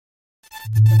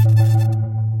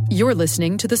You're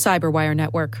listening to the Cyberwire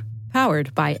Network,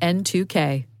 powered by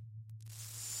N2K.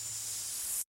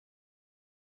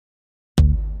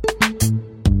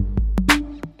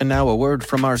 And now a word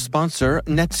from our sponsor,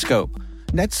 Netskope.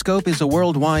 Netskope is a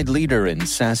worldwide leader in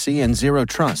SASE and Zero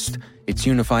Trust. Its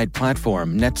unified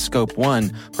platform, Netskope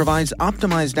One, provides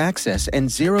optimized access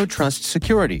and Zero Trust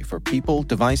security for people,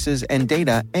 devices, and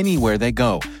data anywhere they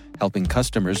go, helping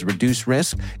customers reduce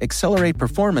risk, accelerate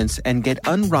performance, and get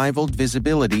unrivaled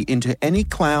visibility into any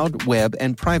cloud, web,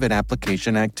 and private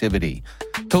application activity.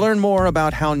 To learn more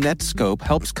about how Netskope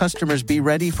helps customers be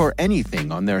ready for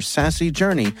anything on their SASE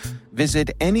journey, visit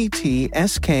netskope.com.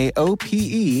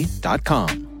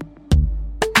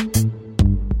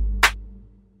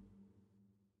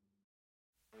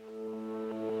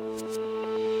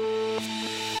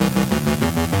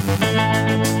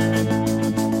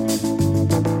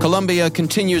 Colombia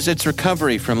continues its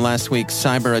recovery from last week's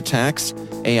cyber attacks.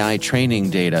 AI training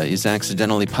data is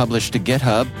accidentally published to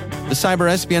GitHub. The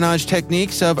cyberespionage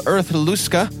techniques of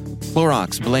Earth-Luska.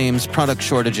 Clorox blames product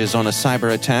shortages on a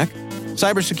cyber attack.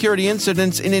 Cybersecurity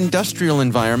incidents in industrial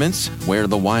environments, where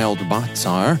the wild bots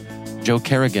are. Joe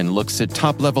Kerrigan looks at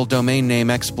top-level domain name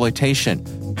exploitation.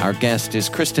 Our guest is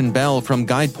Kristen Bell from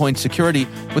GuidePoint Security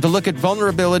with a look at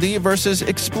vulnerability versus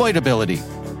exploitability.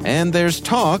 And there's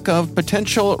talk of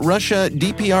potential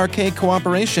Russia-DPRK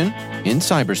cooperation in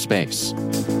cyberspace.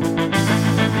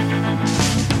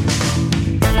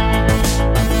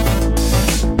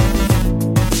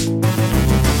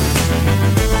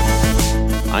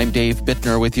 I'm Dave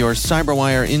Bittner with your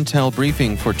CyberWire Intel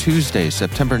briefing for Tuesday,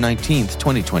 September 19th,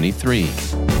 2023.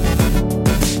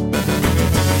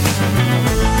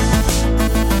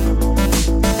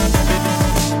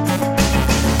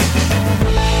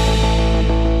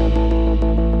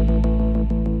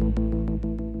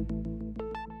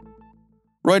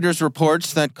 Reuters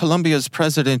reports that Colombia's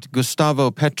President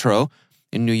Gustavo Petro,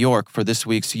 in New York for this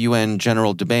week's UN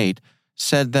General Debate,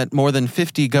 said that more than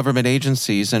 50 government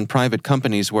agencies and private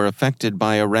companies were affected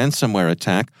by a ransomware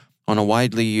attack on a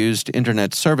widely used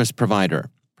internet service provider.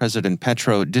 President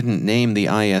Petro didn't name the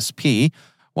ISP,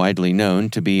 widely known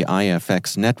to be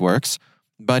IFX Networks,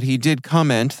 but he did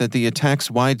comment that the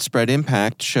attack's widespread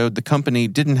impact showed the company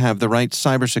didn't have the right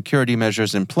cybersecurity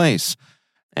measures in place,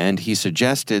 and he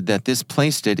suggested that this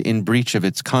placed it in breach of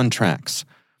its contracts.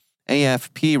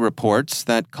 AFP reports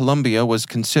that Colombia was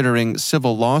considering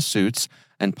civil lawsuits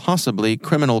and possibly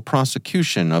criminal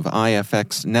prosecution of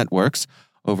IFX networks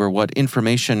over what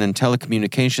Information and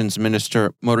Telecommunications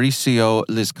Minister Mauricio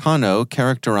Lizcano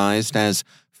characterized as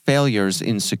failures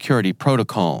in security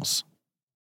protocols.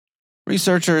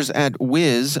 Researchers at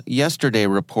Wiz yesterday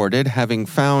reported having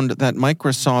found that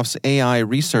Microsoft's AI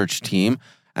research team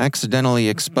accidentally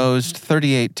exposed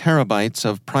 38 terabytes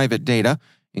of private data,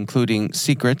 including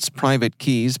secrets, private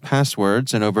keys,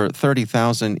 passwords, and over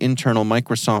 30,000 internal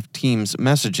Microsoft Teams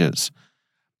messages.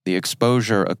 The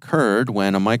exposure occurred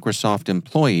when a Microsoft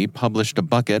employee published a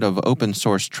bucket of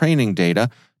open-source training data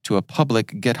to a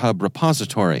public GitHub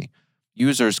repository.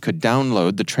 Users could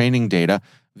download the training data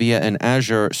via an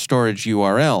Azure storage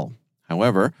URL.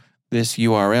 However, this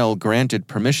URL granted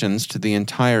permissions to the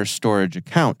entire storage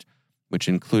account, which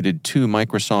included 2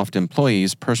 Microsoft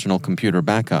employees' personal computer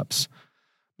backups.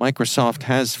 Microsoft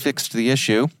has fixed the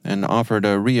issue and offered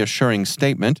a reassuring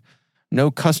statement.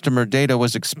 No customer data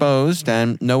was exposed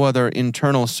and no other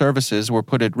internal services were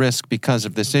put at risk because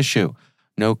of this issue.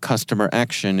 No customer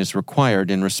action is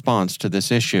required in response to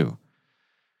this issue.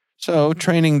 So,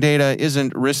 training data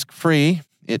isn't risk-free.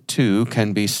 It, too,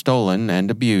 can be stolen and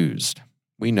abused.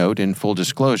 We note in full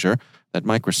disclosure that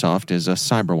Microsoft is a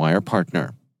CyberWire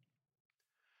partner.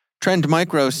 Trend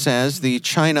Micro says the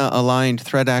China-aligned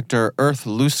threat actor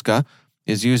Earth-Luska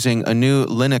is using a new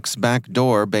Linux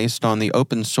backdoor based on the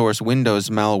open-source Windows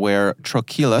malware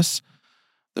Trochilus.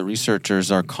 The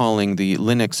researchers are calling the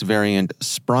Linux variant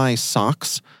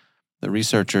SprySocks. The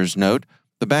researchers note,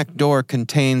 the backdoor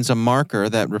contains a marker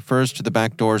that refers to the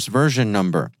backdoor's version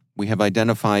number. We have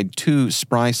identified 2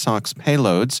 SprySocks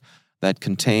payloads that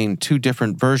contain 2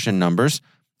 different version numbers,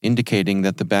 indicating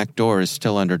that the backdoor is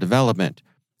still under development.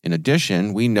 In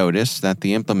addition, we notice that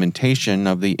the implementation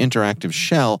of the interactive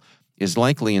shell is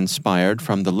likely inspired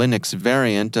from the Linux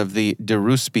variant of the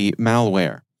Deruspi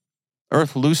malware.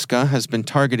 Earth-Luska has been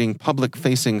targeting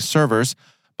public-facing servers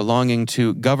belonging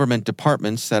to government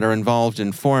departments that are involved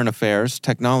in foreign affairs,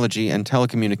 technology, and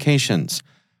telecommunications.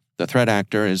 The threat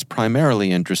actor is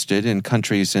primarily interested in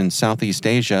countries in Southeast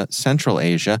Asia, Central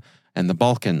Asia, and the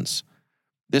Balkans.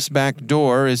 This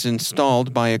backdoor is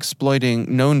installed by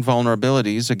exploiting known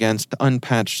vulnerabilities against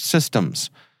unpatched systems.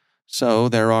 So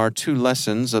there are two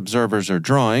lessons observers are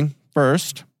drawing.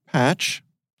 First, patch,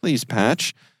 please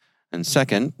patch. And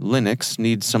second, Linux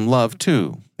needs some love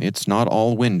too. It's not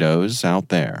all Windows out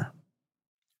there.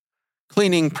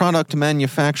 Cleaning product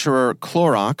manufacturer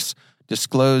Clorox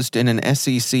disclosed in an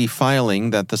SEC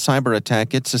filing that the cyber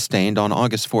attack it sustained on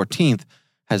August 14th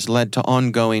has led to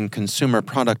ongoing consumer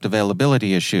product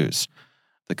availability issues.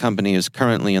 The company is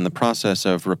currently in the process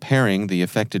of repairing the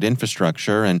affected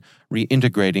infrastructure and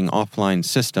reintegrating offline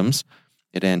systems.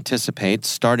 It anticipates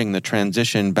starting the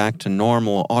transition back to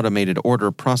normal automated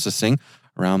order processing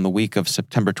around the week of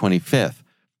September 25th.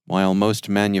 While most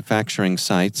manufacturing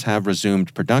sites have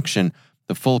resumed production,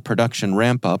 the full production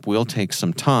ramp-up will take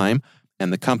some time,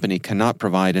 and the company cannot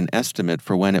provide an estimate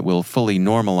for when it will fully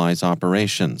normalize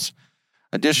operations.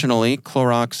 Additionally,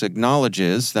 Clorox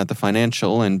acknowledges that the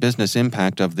financial and business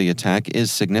impact of the attack is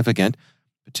significant,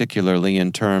 particularly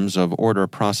in terms of order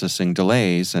processing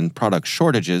delays and product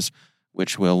shortages,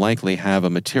 which will likely have a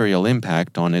material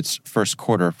impact on its first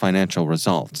quarter financial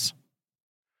results.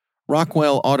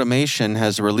 Rockwell Automation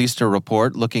has released a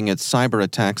report looking at cyber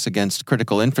attacks against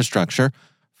critical infrastructure,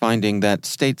 finding that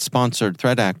state-sponsored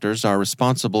threat actors are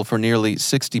responsible for nearly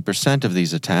 60% of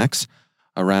these attacks.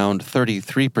 Around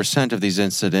 33% of these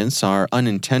incidents are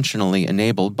unintentionally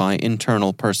enabled by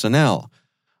internal personnel.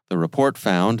 The report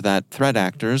found that threat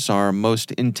actors are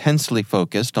most intensely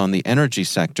focused on the energy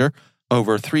sector,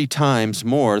 over 3 times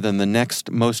more than the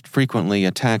next most frequently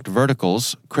attacked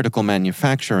verticals, critical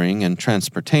manufacturing and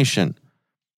transportation.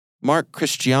 Mark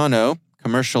Cristiano,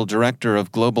 Commercial Director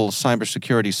of Global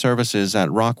Cybersecurity Services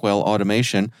at Rockwell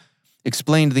Automation,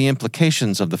 explained the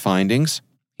implications of the findings.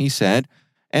 He said,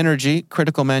 "Energy,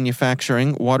 critical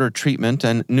manufacturing, water treatment,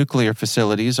 and nuclear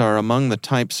facilities are among the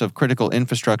types of critical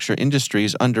infrastructure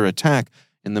industries under attack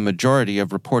in the majority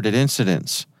of reported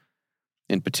incidents.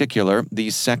 In particular,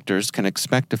 these sectors can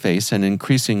expect to face an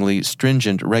increasingly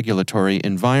stringent regulatory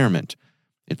environment.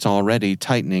 It's already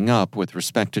tightening up with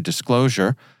respect to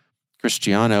disclosure."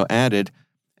 Cristiano added,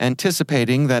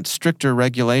 "Anticipating that stricter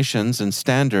regulations and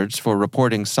standards for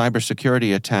reporting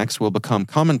cybersecurity attacks will become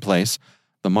commonplace,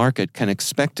 the market can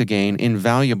expect to gain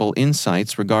invaluable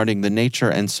insights regarding the nature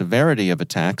and severity of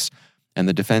attacks and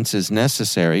the defenses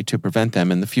necessary to prevent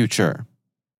them in the future."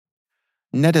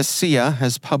 Netacea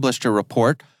has published a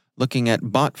report looking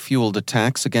at bot-fueled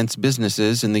attacks against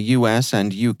businesses in the U.S.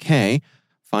 and U.K.,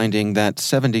 finding that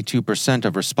 72%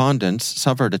 of respondents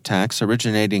suffered attacks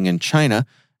originating in China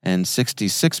and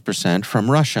 66%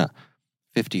 from Russia.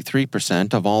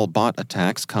 53% of all bot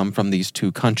attacks come from these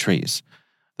two countries.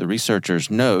 The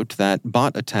researchers note that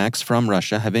bot attacks from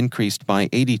Russia have increased by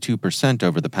 82%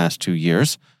 over the past 2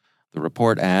 years. The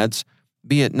report adds,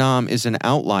 Vietnam is an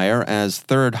outlier as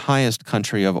third highest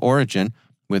country of origin,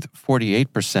 with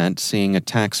 48% seeing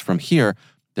attacks from here,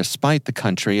 despite the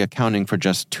country accounting for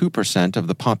just 2% of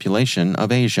the population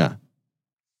of Asia.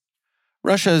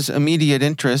 Russia's immediate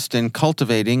interest in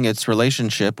cultivating its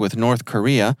relationship with North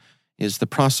Korea is the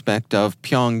prospect of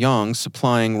Pyongyang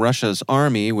supplying Russia's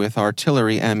army with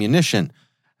artillery ammunition,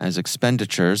 as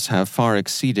expenditures have far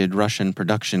exceeded Russian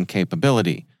production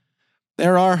capability.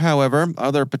 There are, however,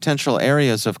 other potential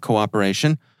areas of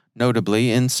cooperation,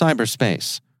 notably in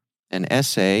cyberspace. An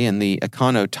essay in the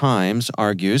Econo Times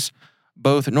argues,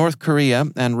 both North Korea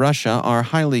and Russia are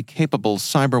highly capable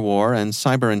cyberwar and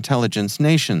cyberintelligence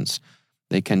nations.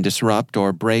 They can disrupt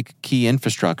or break key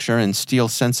infrastructure and steal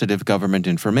sensitive government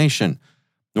information.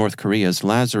 North Korea's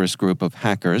Lazarus group of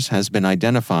hackers has been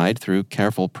identified through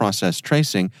careful process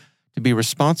tracing to be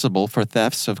responsible for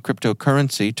thefts of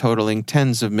cryptocurrency totaling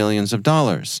tens of millions of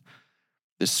dollars.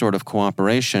 This sort of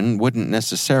cooperation wouldn't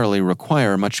necessarily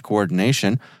require much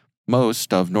coordination.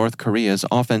 Most of North Korea's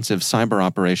offensive cyber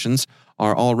operations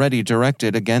are already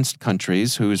directed against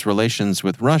countries whose relations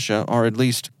with Russia are at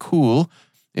least cool,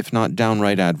 if not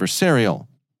downright adversarial.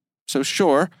 So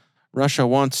sure, Russia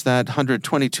wants that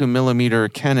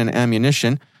 122mm cannon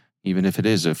ammunition, even if it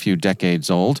is a few decades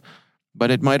old, but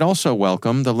it might also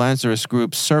welcome the Lazarus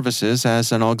Group's services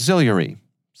as an auxiliary.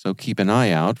 So keep an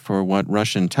eye out for what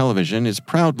Russian television is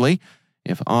proudly,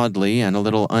 if oddly and a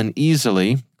little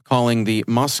uneasily, calling the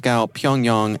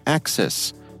Moscow-Pyongyang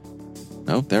axis.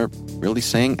 No, they're really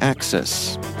saying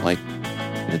axis, like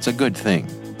it's a good thing.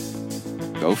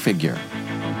 Go figure.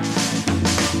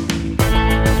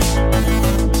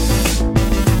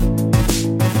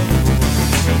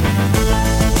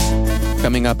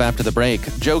 Coming up after the break,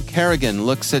 Joe Carrigan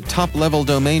looks at top-level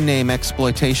domain name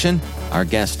exploitation. Our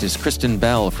guest is Kristen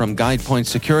Bell from GuidePoint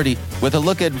Security with a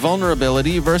look at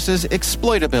vulnerability versus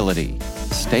exploitability.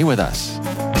 Stay with us.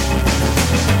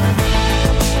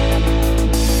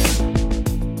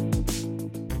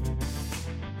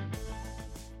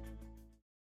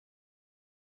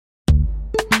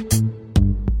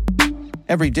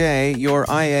 Every day, your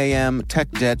IAM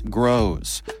tech debt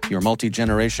grows. Your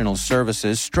multi-generational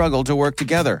services struggle to work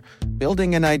together.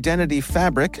 Building an identity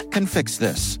fabric can fix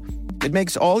this. It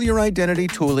makes all your identity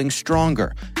tooling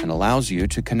stronger and allows you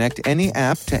to connect any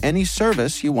app to any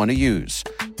service you want to use,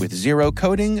 with zero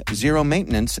coding, zero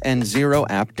maintenance, and zero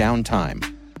app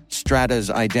downtime. Strata's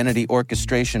identity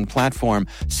orchestration platform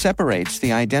separates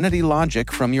the identity logic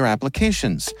from your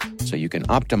applications, so you can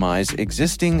optimize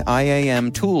existing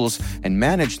IAM tools and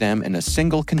manage them in a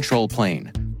single control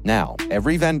plane. Now,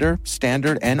 every vendor,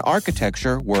 standard, and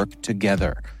architecture work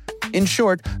together. In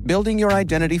short, building your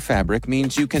identity fabric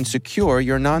means you can secure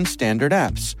your non-standard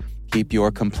apps, keep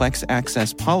your complex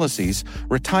access policies,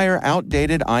 retire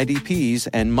outdated IDPs,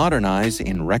 and modernize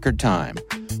in record time.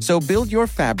 So build your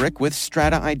fabric with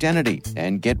Strata Identity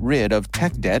and get rid of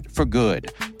tech debt for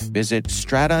good. Visit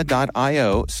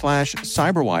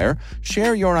strata.io/cyberwire,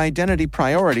 share your identity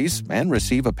priorities, and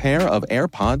receive a pair of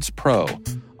AirPods Pro.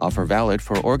 Offer valid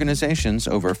for organizations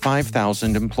over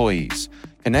 5,000 employees.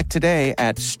 Connect today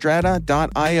at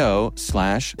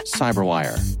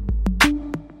strata.io/cyberwire.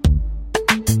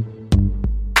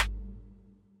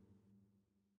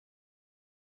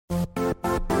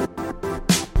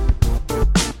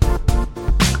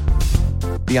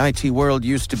 The IT world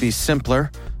used to be simpler.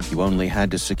 You only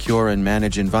had to secure and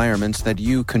manage environments that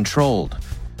you controlled.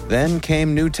 Then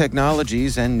came new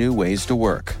technologies and new ways to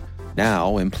work.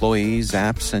 Now, employees,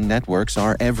 apps, and networks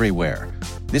are everywhere.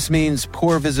 This means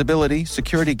poor visibility,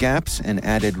 security gaps, and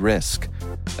added risk.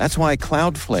 That's why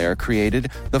Cloudflare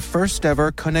created the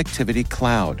first-ever connectivity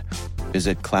cloud.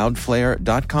 Visit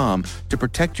cloudflare.com to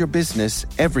protect your business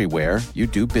everywhere you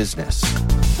do business.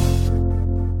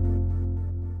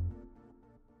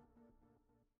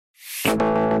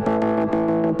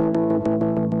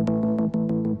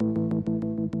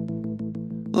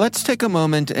 Let's take a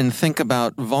moment and think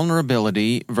about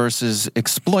vulnerability versus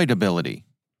exploitability.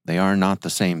 They are not the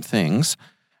same things,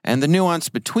 and the nuance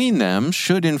between them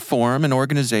should inform an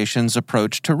organization's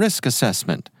approach to risk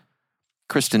assessment.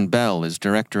 Kristen Bell is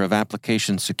Director of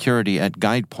Application Security at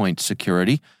GuidePoint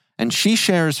Security, and she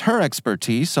shares her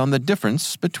expertise on the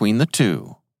difference between the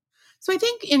two. So I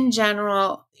think in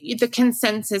general, the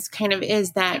consensus kind of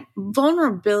is that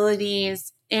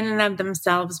vulnerabilities in and of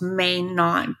themselves may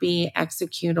not be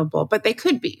executable, but they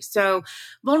could be. So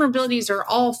vulnerabilities are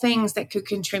all things that could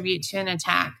contribute to an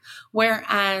attack,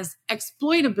 whereas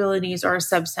exploitabilities are a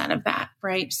subset of that,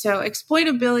 right? So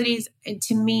exploitabilities,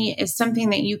 to me, is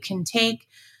something that you can take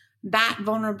that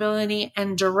vulnerability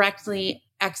and directly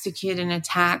execute an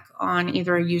attack on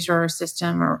either a user or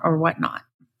system or whatnot.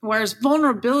 Whereas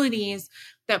vulnerabilities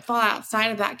that fall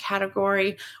outside of that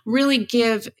category really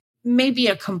give maybe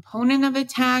a component of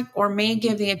attack or may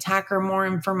give the attacker more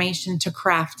information to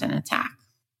craft an attack.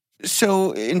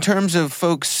 So in terms of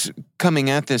folks coming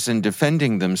at this and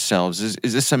defending themselves, is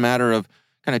this a matter of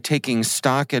kind of taking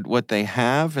stock at what they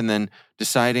have and then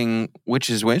deciding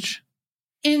which is which?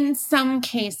 In some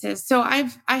cases. So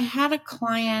I had a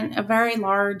client, a very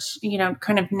large,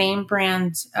 kind of name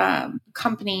brand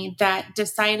company that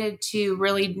decided to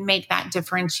really make that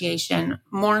differentiation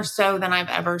more so than I've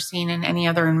ever seen in any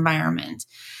other environment.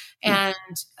 And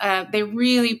they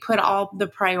really put all the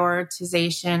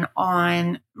prioritization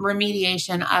on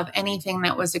remediation of anything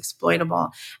that was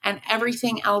exploitable, and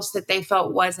everything else that they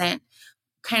felt wasn't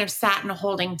kind of sat in a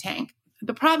holding tank.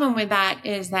 The problem with that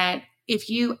is that if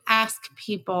you ask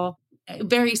people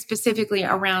very specifically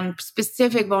around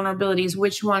specific vulnerabilities,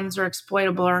 which ones are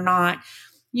exploitable or not,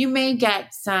 you may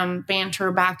get some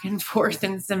banter back and forth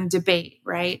and some debate,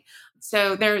 right?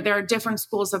 So there are different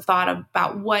schools of thought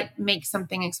about what makes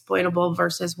something exploitable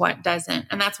versus what doesn't.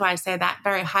 And that's why I say that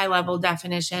very high level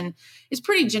definition is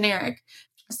pretty generic.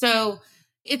 So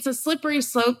it's a slippery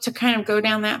slope to kind of go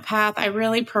down that path. I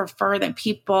really prefer that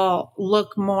people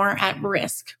look more at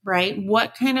risk, right?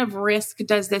 What kind of risk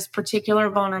does this particular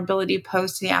vulnerability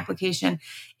pose to the application?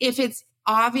 If it's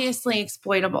obviously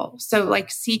exploitable, so like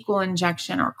SQL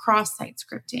injection or cross-site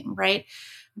scripting, right?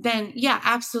 Then yeah,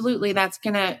 absolutely, that's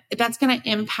gonna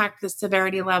impact the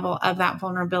severity level of that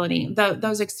vulnerability.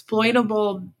 Those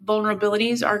exploitable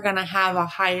vulnerabilities are gonna have a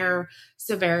higher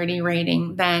severity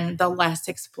rating than the less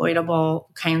exploitable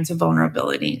kinds of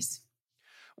vulnerabilities.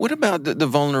 What about the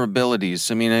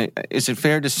vulnerabilities? I mean, is it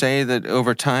fair to say that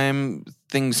over time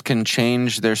things can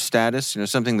change their status?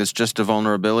 Something that's just a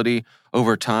vulnerability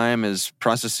over time, as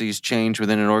processes change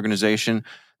within an organization,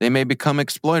 they may become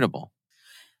exploitable.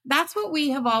 That's what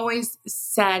we have always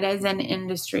said as an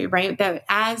industry, right? That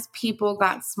as people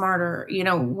got smarter,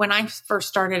 when I first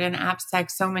started in AppSec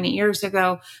so many years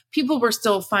ago, people were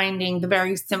still finding the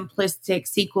very simplistic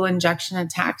SQL injection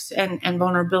attacks and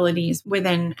vulnerabilities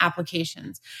within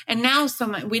applications. And now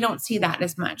we don't see that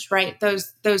as much, right?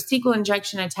 Those SQL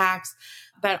injection attacks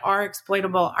that are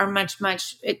exploitable are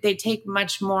they take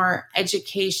much more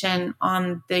education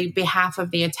on the behalf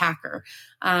of the attacker.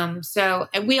 And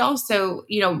we also,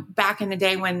 back in the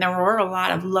day when there were a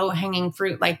lot of low hanging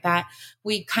fruit like that,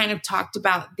 we kind of talked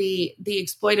about the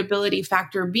exploitability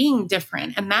factor being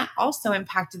different, and that also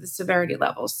impacted the severity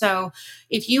level. So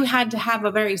if you had to have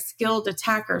a very skilled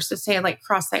attacker, so say like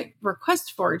cross-site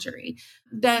request forgery,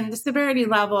 then the severity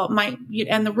level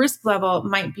and the risk level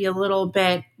might be a little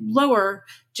bit lower,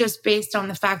 just based on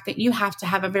the fact that you have to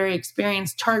have a very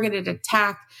experienced targeted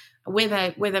attack with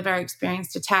a very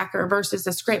experienced attacker versus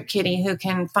a script kiddie who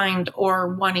can find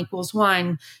or 1 =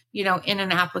 1, in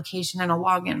an application in a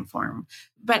login form.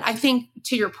 But I think,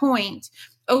 to your point,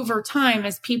 over time,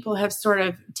 as people have sort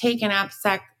of taken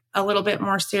AppSec a little bit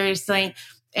more seriously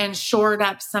and shored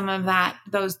up some of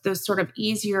those sort of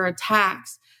easier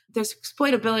attacks, this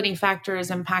exploitability factor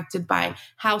is impacted by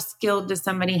how skilled does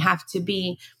somebody have to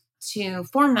be to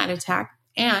form that attack,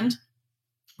 and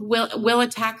will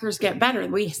attackers get better?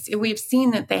 We've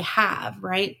seen that they have,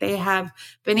 right? They have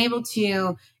been able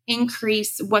to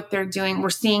increase what they're doing. We're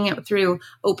seeing it through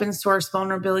open source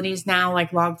vulnerabilities now,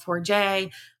 like Log4j.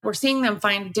 We're seeing them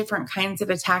find different kinds of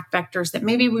attack vectors that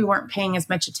maybe we weren't paying as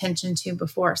much attention to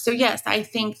before. So yes, I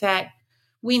think that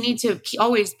we need to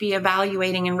always be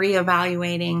evaluating and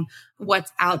reevaluating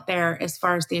what's out there as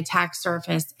far as the attack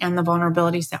surface and the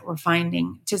vulnerabilities that we're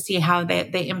finding to see how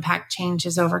they impact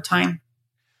changes over time.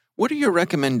 What are your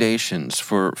recommendations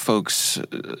for folks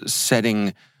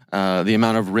setting the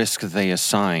amount of risk they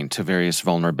assign to various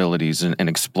vulnerabilities and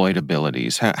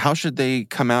exploitabilities? How should they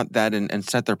come at that and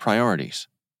set their priorities?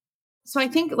 So I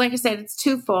think, like I said, it's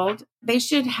twofold. They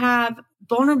should have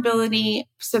vulnerability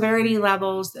severity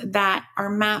levels that are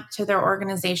mapped to their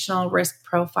organizational risk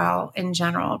profile in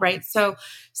general, right? So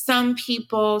some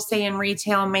people, say in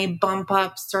retail, may bump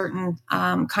up certain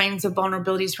kinds of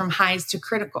vulnerabilities from highs to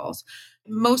criticals.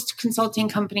 Most consulting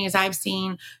companies I've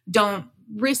seen don't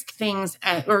risk things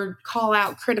or call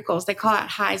out criticals. They call out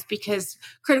highs because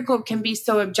critical can be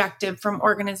so objective from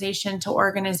organization to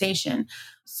organization.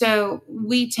 So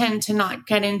we tend to not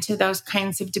get into those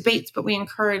kinds of debates, but we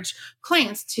encourage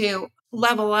clients to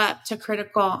level up to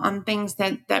critical on things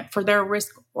that for their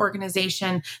risk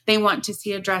organization, they want to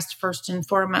see addressed first and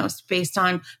foremost based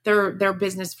on their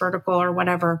business vertical or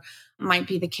whatever might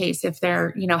be the case. If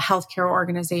they're, healthcare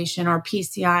organization or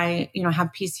PCI,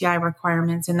 have PCI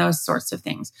requirements and those sorts of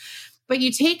things. But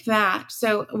you take that.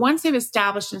 So once they've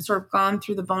established and sort of gone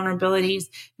through the vulnerabilities,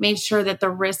 made sure that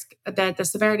the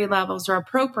severity levels are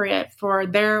appropriate for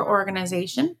their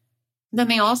organization, then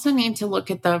they also need to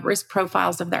look at the risk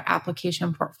profiles of their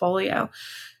application portfolio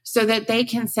so that they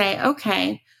can say,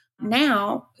 okay,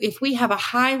 now if we have a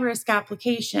high risk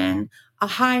application, a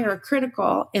high or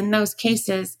critical in those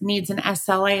cases needs an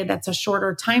SLA that's a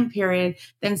shorter time period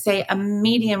than, say, a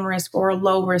medium risk or a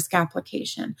low risk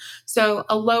application. So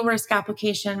a low risk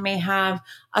application may have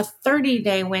a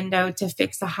 30-day window to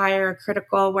fix a higher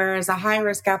critical, whereas a high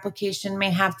risk application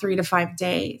may have 3 to 5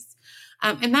 days.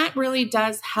 And that really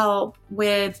does help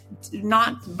with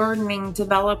not burdening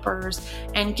developers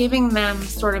and giving them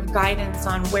sort of guidance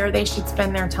on where they should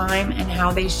spend their time and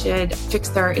how they should fix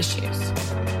their issues.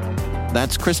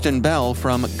 That's Kristen Bell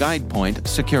from GuidePoint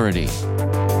Security.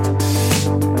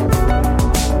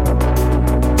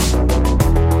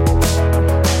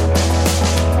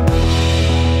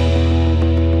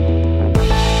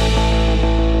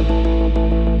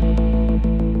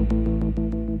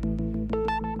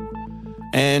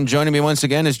 And joining me once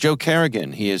again is Joe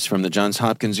Carrigan. He is from the Johns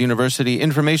Hopkins University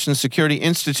Information Security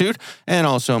Institute and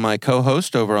also my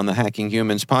co-host over on the Hacking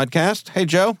Humans podcast. Hey,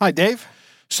 Joe. Hi, Dave.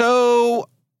 So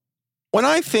when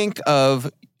I think of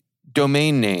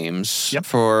domain names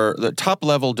for the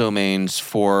top-level domains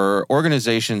for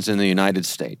organizations in the United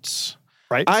States,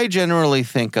 right, I generally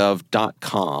think of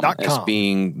 .com as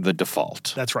being the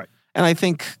default. That's right. And I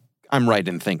think I'm right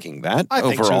in thinking that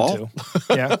overall. I think so,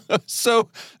 too. Yeah. So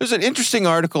there's an interesting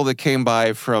article that came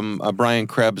by from Brian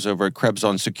Krebs over at Krebs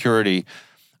on Security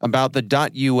about the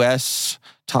 .us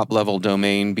top-level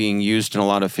domain being used in a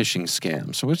lot of phishing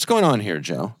scams. So what's going on here,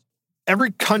 Joe?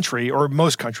 Every country, or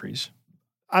most countries,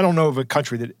 I don't know of a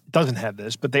country that doesn't have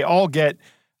this, but they all get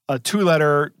a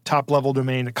 2-letter top-level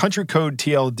domain, a country code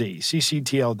TLD,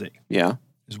 CCTLD. Yeah.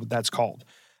 Is what that's called.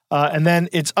 And then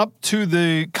it's up to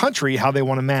the country how they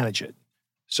want to manage it.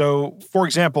 So, for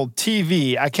example,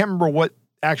 TV, I can't remember what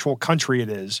actual country it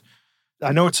is.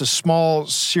 I know it's a small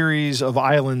series of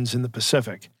islands in the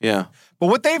Pacific. Yeah. But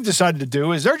what they've decided to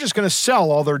do is they're just going to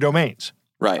sell all their domains.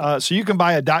 Right. So you can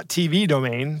buy a .tv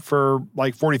domain for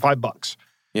like $45.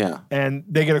 Yeah. And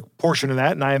they get a portion of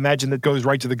that, and I imagine that goes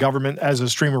right to the government as a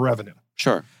stream of revenue.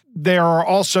 Sure. There are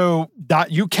also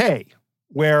 .uk,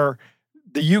 where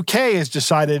the UK has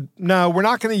decided, no, we're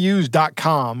not going to use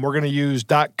 .com. We're going to use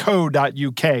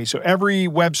 .co.uk. So every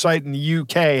website in the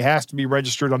UK has to be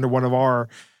registered under one of our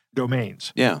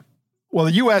domains. Yeah. Well,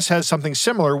 the US has something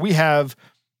similar. We have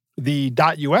the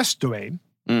 .us domain.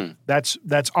 That's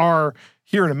our,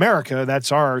 here in America,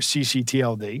 that's our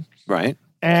CCTLD. Right.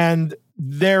 And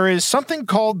there is something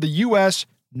called the US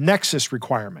Nexus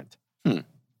requirement,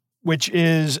 which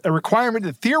is a requirement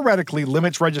that theoretically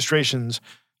limits registrations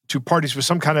to parties with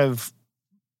some kind of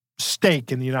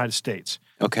stake in the United States.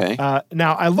 Okay.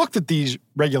 Now, I looked at these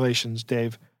regulations,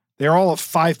 Dave. They're all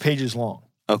 5 pages long.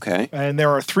 Okay. And there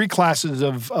are 3 classes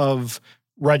of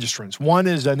registrants. One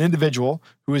is an individual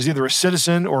who is either a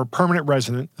citizen or a permanent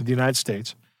resident of the United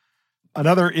States.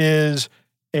 Another is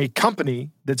a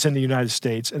company that's in the United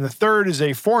States. And the third is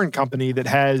a foreign company that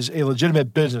has a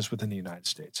legitimate business within the United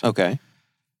States. Okay.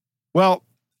 Well,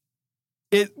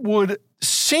 it would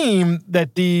seem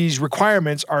that these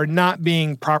requirements are not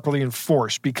being properly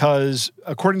enforced because,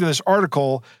 according to this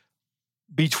article,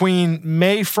 between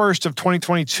May 1st of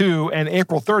 2022 and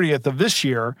April 30th of this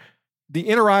year, the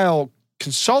Inter Isle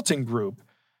Consulting Group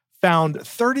found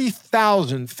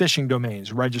 30,000 phishing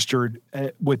domains registered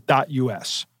with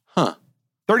 .us.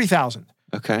 30,000.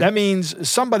 Okay. That means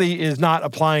somebody is not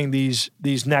applying these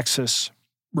Nexus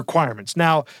requirements.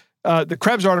 Now, the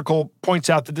Krebs article points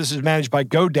out that this is managed by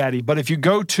GoDaddy, but if you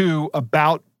go to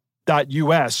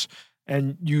about.us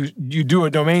and you do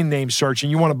a domain name search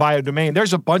and you want to buy a domain,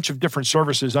 there's a bunch of different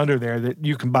services under there that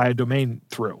you can buy a domain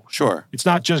through. Sure. It's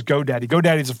not just GoDaddy.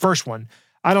 GoDaddy's the first one.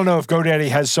 I don't know if GoDaddy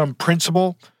has some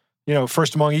principle,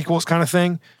 first among equals kind of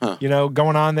thing,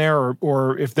 going on there,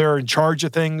 or if they're in charge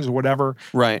of things or whatever.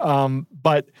 Right.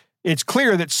 But it's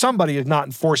clear that somebody is not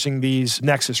enforcing these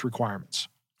Nexus requirements.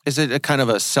 Is it a kind of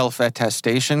a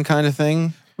self-attestation kind of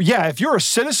thing? Yeah, if you're a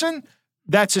citizen,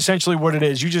 that's essentially what it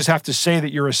is. You just have to say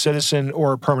that you're a citizen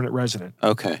or a permanent resident.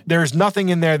 Okay. There's nothing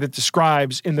in there that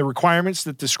describes, in the requirements,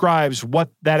 that describes what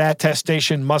that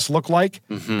attestation must look like.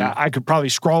 Mm-hmm. I could probably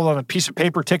scroll on a piece of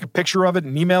paper, take a picture of it,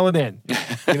 and email it in.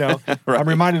 Right. I'm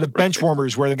reminded of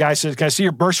Benchwarmers where the guy says, "Can I see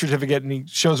your birth certificate?" And he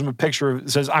shows him a picture that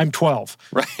says, "I'm 12."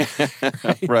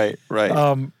 Right.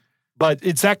 Right. But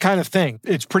it's that kind of thing.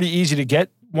 It's pretty easy to get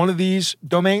one of these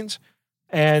domains,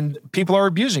 and people are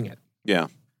abusing it. Yeah.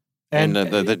 And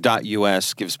the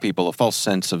 .us gives people a false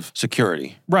sense of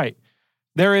security. Right.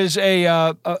 There is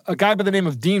a guy by the name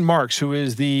of Dean Marks, who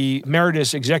is the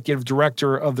Emeritus Executive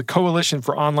Director of the Coalition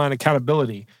for Online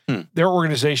Accountability. Their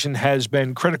organization has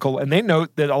been critical, and they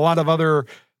note that a lot of other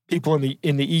people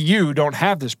in the EU don't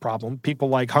have this problem. People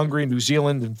like Hungary, New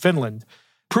Zealand, and Finland.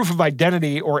 Proof of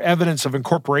identity or evidence of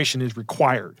incorporation is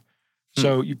required.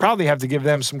 So you probably have to give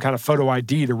them some kind of photo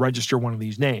ID to register one of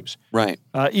these names. Right.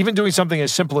 Even doing something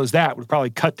as simple as that would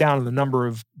probably cut down on the number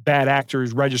of bad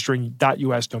actors registering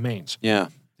 .us domains. Yeah.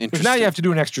 Interesting. Because now you have to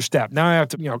do an extra step. Now you have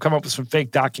to, come up with some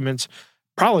fake documents.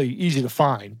 Probably easy to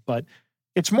find, but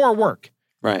it's more work.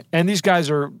 Right. And these guys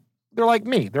they're like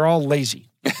me. They're all lazy.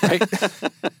 Right.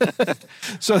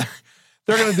 So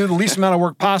they're going to do the least amount of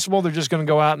work possible. They're just going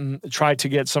to go out and try to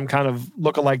get some kind of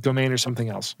lookalike domain or something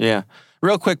else. Yeah.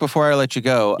 Real quick before I let you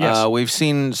go, yes. We've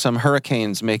seen some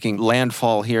hurricanes making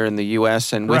landfall here in the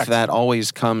U.S., and Correct. with that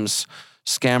always comes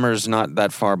scammers not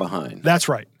that far behind. That's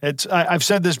right. I've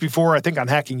said this before, I think on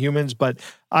Hacking Humans, but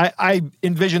I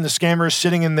envision the scammers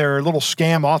sitting in their little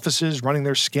scam offices, running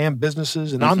their scam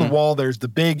businesses, and on the wall there's the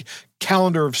big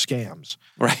calendar of scams.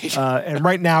 Right. And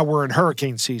right now we're in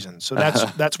hurricane season, so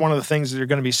that's one of the things that they're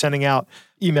going to be sending out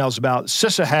emails about.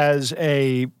 CISA has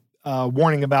a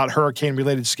warning about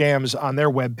hurricane-related scams on their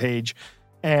webpage,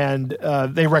 and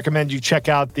they recommend you check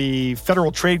out the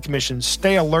Federal Trade Commission's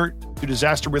Stay Alert to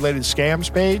Disaster-Related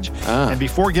Scams page, and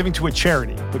before giving to a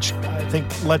charity, which I think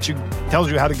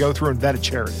tells you how to go through and vet a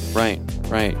charity. Right.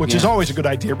 Which is always a good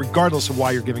idea, regardless of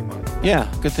why you're giving money.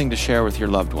 Yeah, good thing to share with your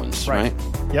loved ones, right?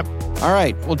 Yep. All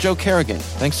right. Well, Joe Kerrigan,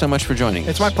 thanks so much for joining us.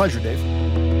 It's my pleasure, Dave.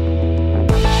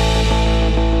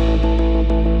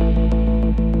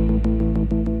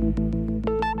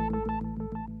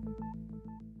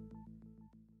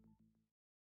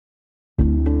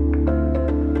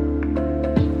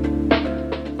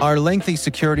 Are lengthy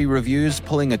security reviews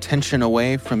pulling attention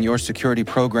away from your security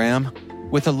program?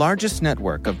 With the largest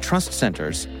network of trust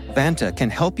centers, Vanta can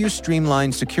help you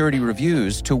streamline security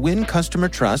reviews to win customer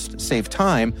trust, save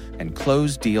time, and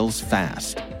close deals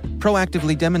fast.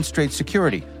 Proactively demonstrate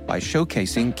security by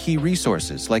showcasing key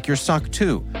resources like your SOC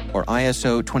 2 or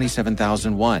ISO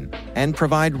 27001 and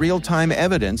provide real-time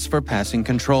evidence for passing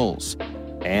controls.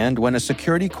 And when a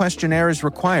security questionnaire is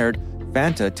required,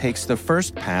 Vanta takes the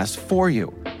first pass for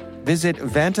you. Visit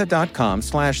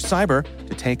vanta.com/cyber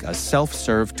to take a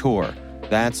self-serve tour.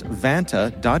 That's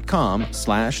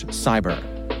vanta.com/cyber.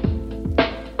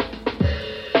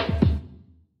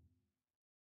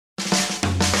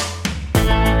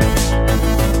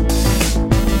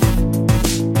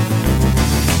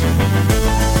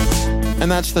 And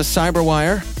that's the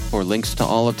Cyberwire. For links to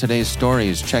all of today's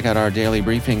stories, check out our daily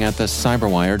briefing at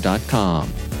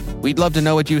thecyberwire.com. We'd love to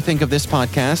know what you think of this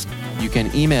podcast. You can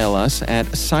email us at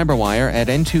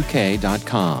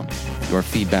cyberwire@n2k.com. Your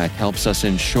feedback helps us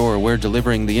ensure we're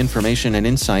delivering the information and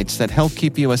insights that help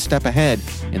keep you a step ahead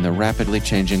in the rapidly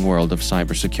changing world of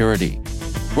cybersecurity.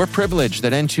 We're privileged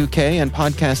that N2K and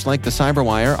podcasts like The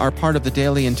Cyberwire are part of the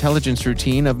daily intelligence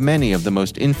routine of many of the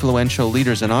most influential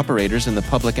leaders and operators in the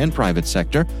public and private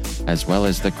sector, as well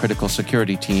as the critical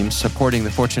security teams supporting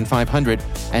the Fortune 500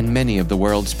 and many of the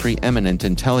world's preeminent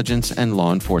intelligence and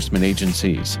law enforcement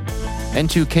agencies.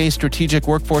 N2K Strategic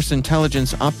Workforce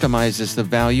Intelligence optimizes the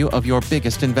value of your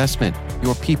biggest investment,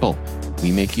 your people.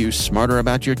 We make you smarter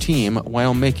about your team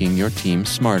while making your team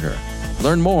smarter.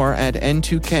 Learn more at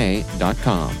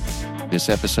n2k.com. This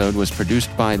episode was produced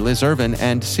by Liz Irvin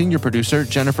and senior producer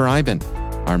Jennifer Iben.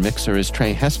 Our mixer is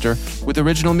Trey Hester, with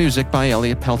original music by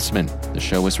Elliot Peltzman. The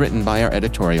show was written by our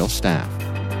editorial staff.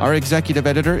 Our executive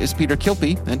editor is Peter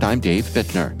Kilpie, and I'm Dave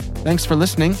Bittner. Thanks for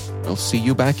listening. We'll see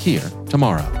you back here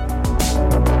tomorrow.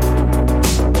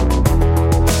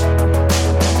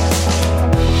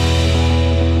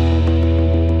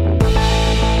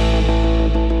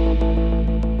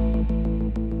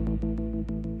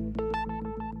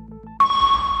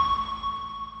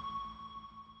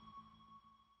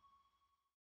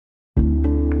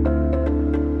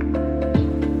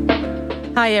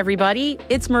 Hi, everybody.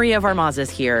 It's Maria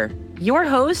Varmazes here, your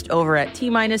host over at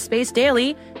T-Minus Space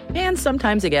Daily, and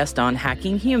sometimes a guest on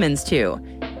Hacking Humans, too.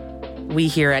 We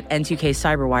here at N2K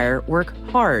Cyberwire work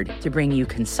hard to bring you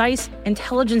concise,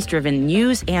 intelligence-driven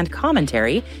news and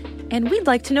commentary, and we'd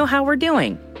like to know how we're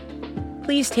doing.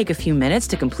 Please take a few minutes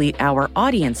to complete our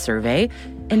audience survey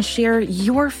and share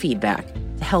your feedback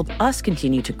to help us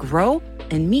continue to grow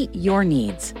and meet your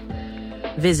needs.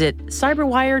 Visit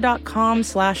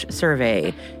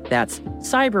cyberwire.com/survey. That's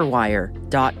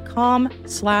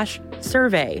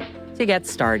cyberwire.com/survey to get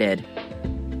started.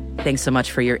 Thanks so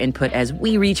much for your input as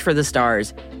we reach for the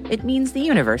stars. It means the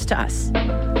universe to us.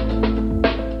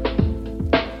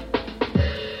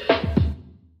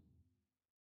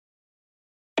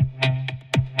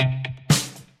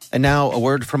 And now a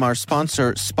word from our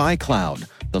sponsor, SpyCloud,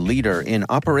 the leader in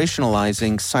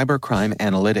operationalizing cybercrime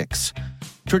analytics.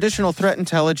 Traditional threat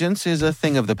intelligence is a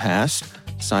thing of the past.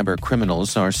 Cyber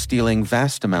criminals are stealing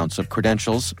vast amounts of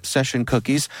credentials, session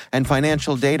cookies, and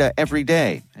financial data every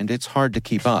day, and it's hard to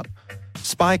keep up.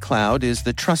 SpyCloud is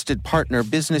the trusted partner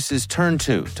businesses turn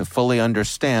to fully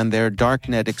understand their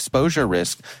darknet exposure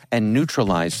risk and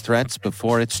neutralize threats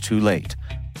before it's too late.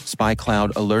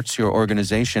 SpyCloud alerts your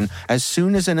organization as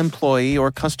soon as an employee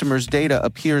or customer's data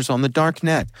appears on the dark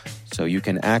net, so you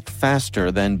can act faster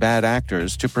than bad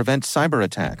actors to prevent cyber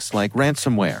attacks like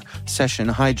ransomware,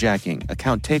 session hijacking,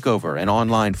 account takeover, and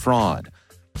online fraud.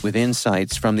 With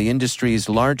insights from the industry's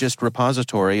largest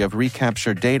repository of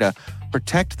recaptured data,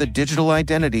 protect the digital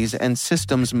identities and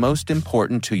systems most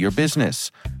important to your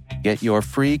business. Get your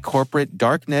free corporate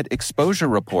darknet exposure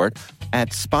report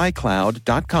at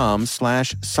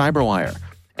spycloud.com/cyberwire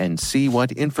and see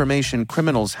what information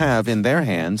criminals have in their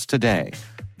hands today.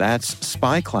 That's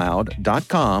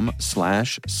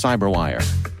spycloud.com/cyberwire.